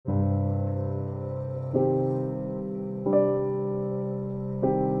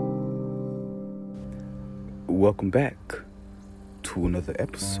Welcome back to another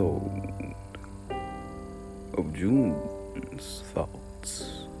episode of June's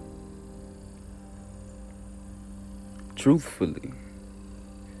Thoughts. Truthfully,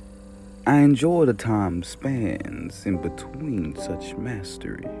 I enjoy the time spans in between such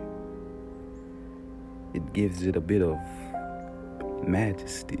mastery. It gives it a bit of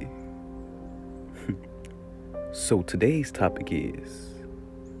majesty. So today's topic is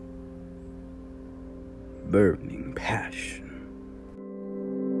burning passion.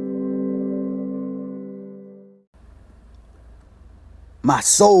 My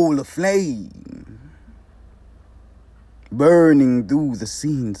soul aflame, burning through the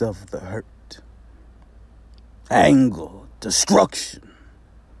scenes of the hurt, anger, destruction,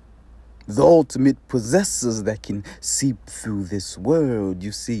 the ultimate possessors that can seep through this world.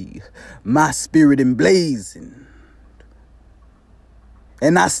 You see, my spirit emblazoned.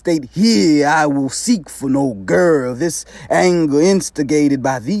 And I state here, I will seek for no girl. This anger instigated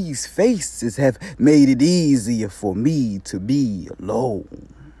by these faces have made it easier for me to be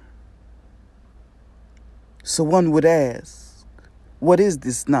alone. So one would ask, what is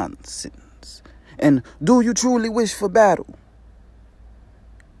this nonsense? And do you truly wish for battle?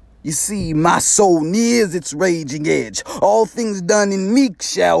 You see, my soul nears its raging edge. All things done in meek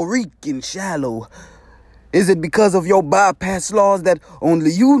shall reek in shallow. Is it because of your bypass laws that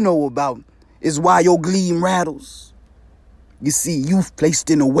only you know about is why your gleam rattles? You see, you've placed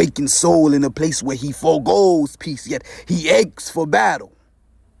an awakened soul in a place where he forgoes peace, yet he aches for battle.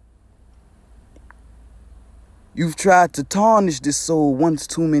 You've tried to tarnish this soul once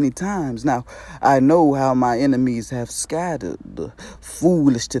too many times. Now, I know how my enemies have scattered.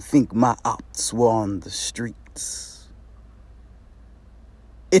 Foolish to think my ops were on the streets.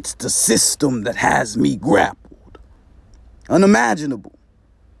 It's the system that has me grappled. Unimaginable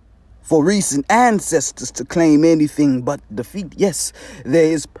for recent ancestors to claim anything but defeat. Yes, there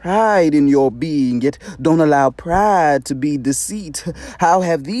is pride in your being, yet don't allow pride to be deceit. How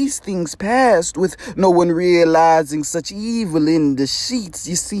have these things passed with no one realizing such evil in the sheets?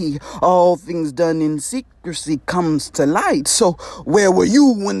 You see, all things done in secrecy comes to light. So where were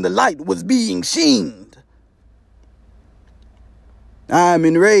you when the light was being sheened? I'm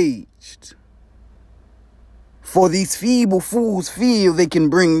enraged. For these feeble fools feel they can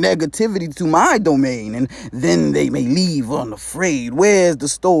bring negativity to my domain, and then they may leave unafraid. Where's the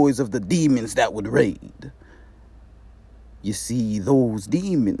stories of the demons that would raid? You see, those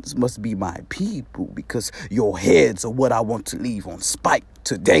demons must be my people, because your heads are what I want to leave on spike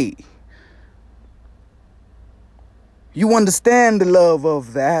today. You understand the love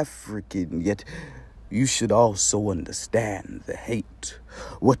of the African, yet you should also understand the hate.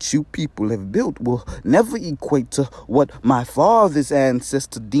 What you people have built will never equate to what my father's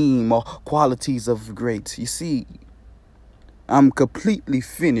ancestors deem are qualities of great. You see, I'm completely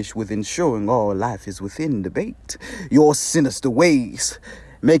finished with ensuring all life is within debate. Your sinister ways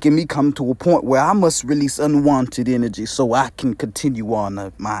making me come to a point where I must release unwanted energy so I can continue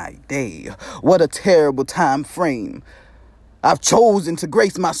on my day. What a terrible time frame. I've chosen to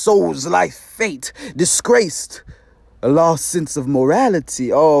grace my soul's life fate, disgraced, a lost sense of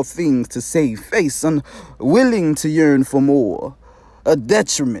morality, all things to save face, unwilling to yearn for more, a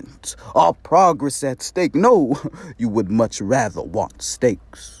detriment, all progress at stake. No, you would much rather want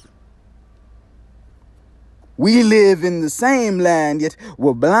stakes. We live in the same land, yet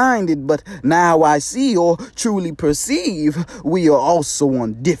we're blinded, but now I see or truly perceive we are also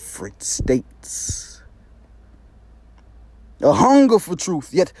on different states. A hunger for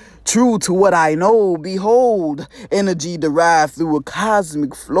truth, yet true to what I know. Behold, energy derived through a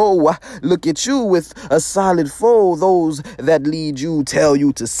cosmic flow. I look at you with a solid foe. Those that lead you tell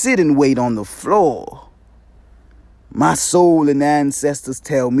you to sit and wait on the floor. My soul and ancestors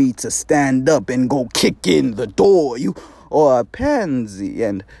tell me to stand up and go kick in the door. You are a pansy,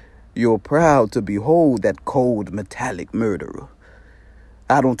 and you're proud to behold that cold metallic murderer.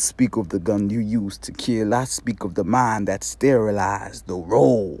 I don't speak of the gun you used to kill. I speak of the mind that sterilized the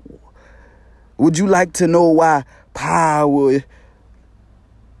role. Would you like to know why power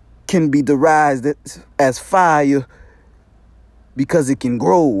can be derived as fire? Because it can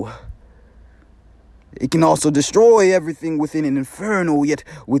grow. It can also destroy everything within an inferno, yet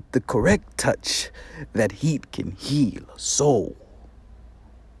with the correct touch, that heat can heal a soul.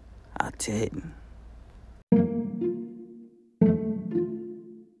 I tell you.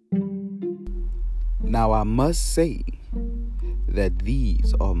 Now I must say that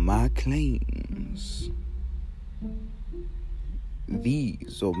these are my claims.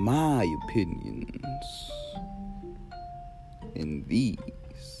 these are my opinions, and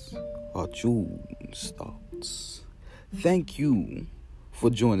these are June's thoughts. Thank you for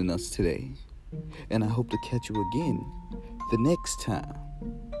joining us today, and I hope to catch you again the next time,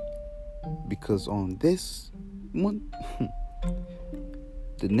 because on this one,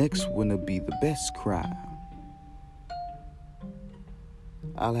 the next one will be the best crime.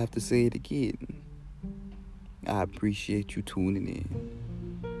 I'll have to say it again. I appreciate you tuning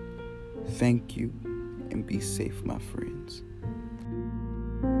in. Thank you, and be safe, my friends.